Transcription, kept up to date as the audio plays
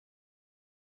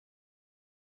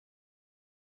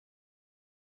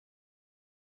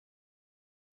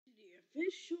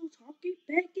official Talking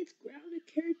Back its grounded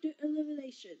character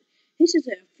elimination. This is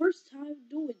our first time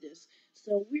doing this,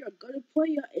 so we are gonna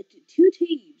play into two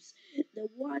teams. The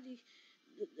one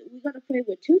we're gonna play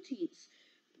with two teams.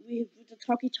 We have the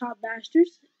Talking Top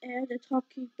Masters and the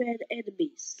Talking Bad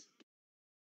Enemies.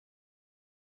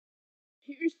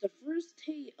 Here's the first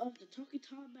team of the Talking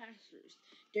Tom Masters.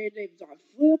 Their names are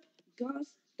Flip,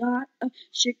 Gus, Dot,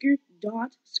 Shaker,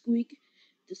 Dot, Squeak,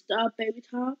 the Star Baby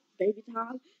Tom,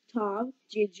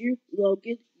 Ginger,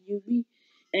 Logan, Yumi,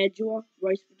 Angela,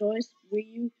 Rice Noise,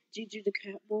 Ryu, Ginger the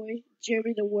Catboy,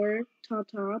 Jeremy the Word, Tom,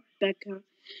 Becca,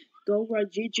 Go Run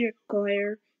Ginger,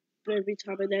 Claire, Baby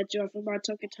Tom and Angela from My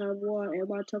Talking Tom 1 and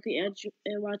My Talking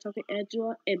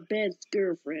Angela and Ben's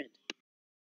girlfriend.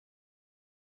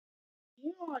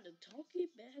 Here are the Talking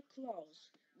Bad Claws,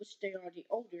 which they are the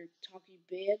older Talking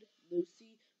Bad,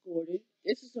 Lucy, Gordon,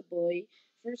 This is a Boy,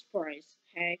 First Prize,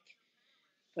 Hank,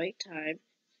 Playtime,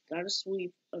 Gotta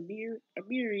Sweep,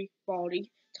 Amiri,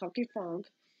 Baldy, Talking Funk,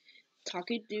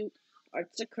 Talking Duke,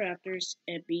 Arts and Crafters,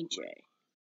 and BJ.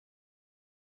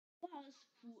 Plus,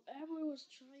 whoever was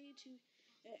trying to,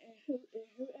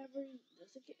 whoever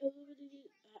doesn't get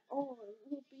eliminated at all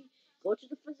will be go to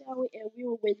the finale and we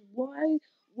will win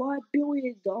 $1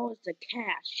 billion of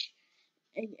cash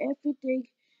and everything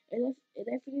and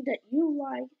everything that you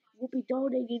like will be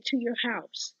donated to your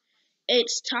house.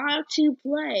 It's time to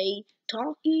play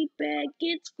Talking Bad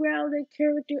Gets Grounded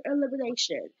Character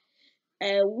Elimination.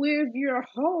 And we're your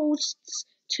hosts,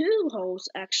 two hosts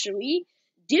actually,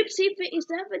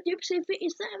 Dipsy57,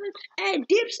 and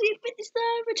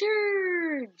Dipsy57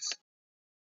 returns!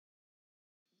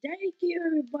 Thank you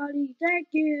everybody, thank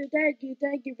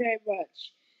you very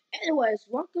much. Anyways,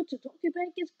 welcome to Talking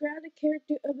Back It's Grounded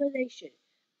Character Elimination.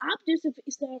 I'm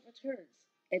Dipsy57 returns,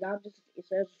 and I'm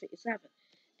Dipsy57.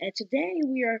 And today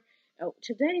we are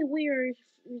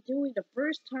doing the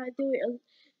first time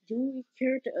doing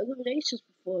character eliminations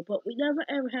before, but we never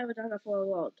ever have done it for a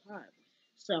long time.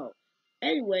 So,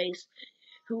 anyways,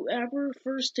 whoever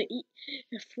first to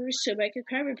make a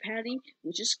Krabby Patty,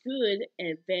 which is good,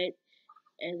 and then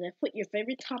put your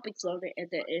favorite toppings on it, and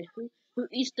then who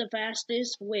eats the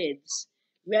fastest wins.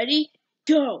 Ready?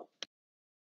 Go!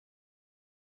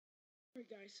 Alright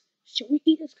guys, should we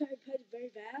eat this Krabby Patty very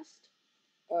fast?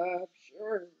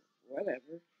 Sure,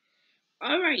 whatever.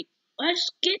 Alright,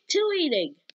 let's get to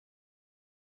eating.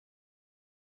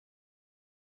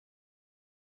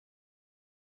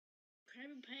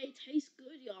 Krabby Patty tastes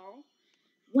good, y'all.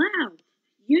 Wow,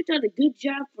 you done a good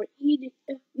job for eating.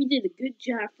 We did a good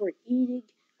job for eating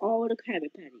all the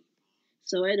Krabby Patty.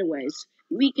 So, anyways,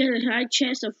 we get a high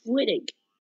chance of winning.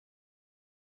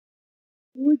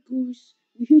 Alright, guys,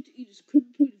 we have to eat this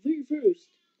Krabby Patty very fast.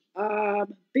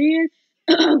 Ben,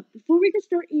 before we can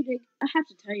start eating, I have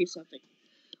to tell you something.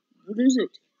 What is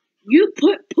it? You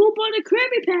put poop on the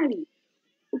Krabby Patty.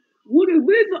 What do you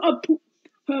mean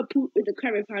poop in the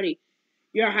Krabby Patty?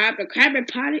 You have the Krabby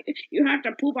Patty. You have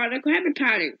to poop on the Krabby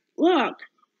Patty. Look.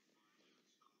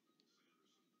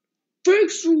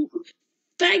 Thanks,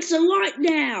 thanks a lot.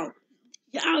 Now,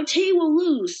 our team will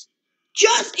lose.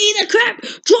 Just eat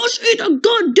Just eat a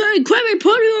goddamn Krabby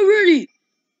Patty already.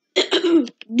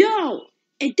 No,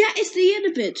 and that is the end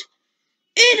of it.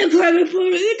 Eat a Krabby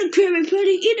Patty. Eat a Krabby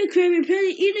Patty. Eat a Krabby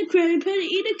Patty. Eat a Krabby Patty.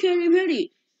 Eat a Krabby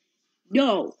Patty.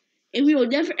 No. And we were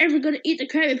never ever gonna eat the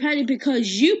Krabby Patty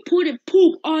because you put a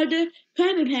poop on the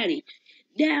Krabby Patty.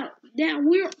 Now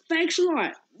we're thanks a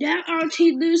lot. Now our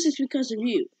team loses because of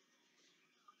you.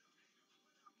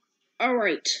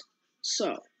 Alright.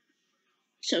 So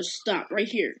stop right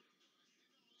here.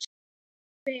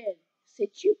 Man,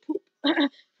 since you poop on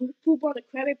the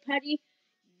Krabby Patty,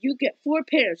 you get 4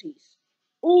 penalties.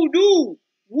 Oh no!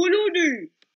 What are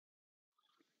they?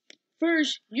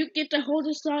 First, you get to hold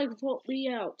the sign and vote me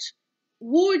out.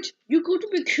 What? You're going to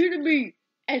be kidding me!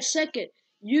 And second,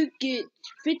 you get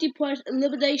 50 plus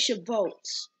elimination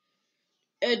votes.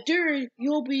 And third,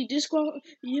 you will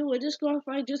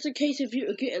disqualified just in case if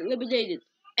you get eliminated.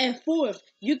 And fourth,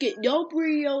 you get no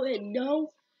Brio and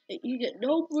no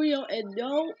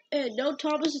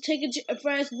Thomas to take a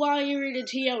France while you're in the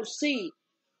TLC.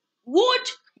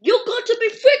 What? You got to be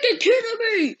freaking kidding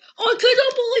me! I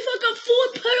cannot believe I got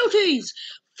 4 penalties!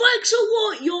 Thanks a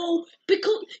lot, y'all!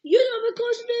 Because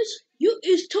of this,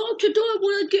 it's time to die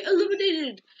when I get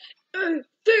eliminated.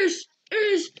 This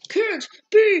can't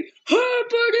be happening!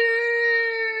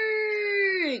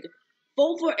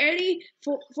 Vote for any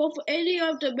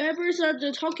of the members of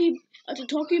the Talking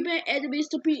Bad enemies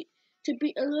to be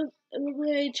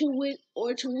eliminated to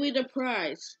win a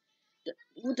prize.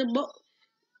 With the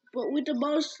but with the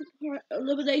most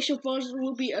elimination votes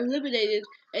will be eliminated,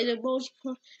 and the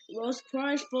most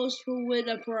prize votes will win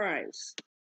a prize.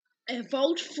 And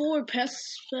vote for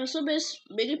Pessimist,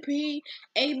 Mini P,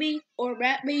 Amy, or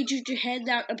Matt Major to hand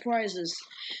out the prizes.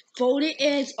 Voting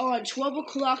ends on 12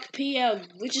 o'clock p.m.,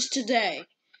 which is today.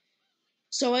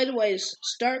 So anyways,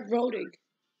 start voting.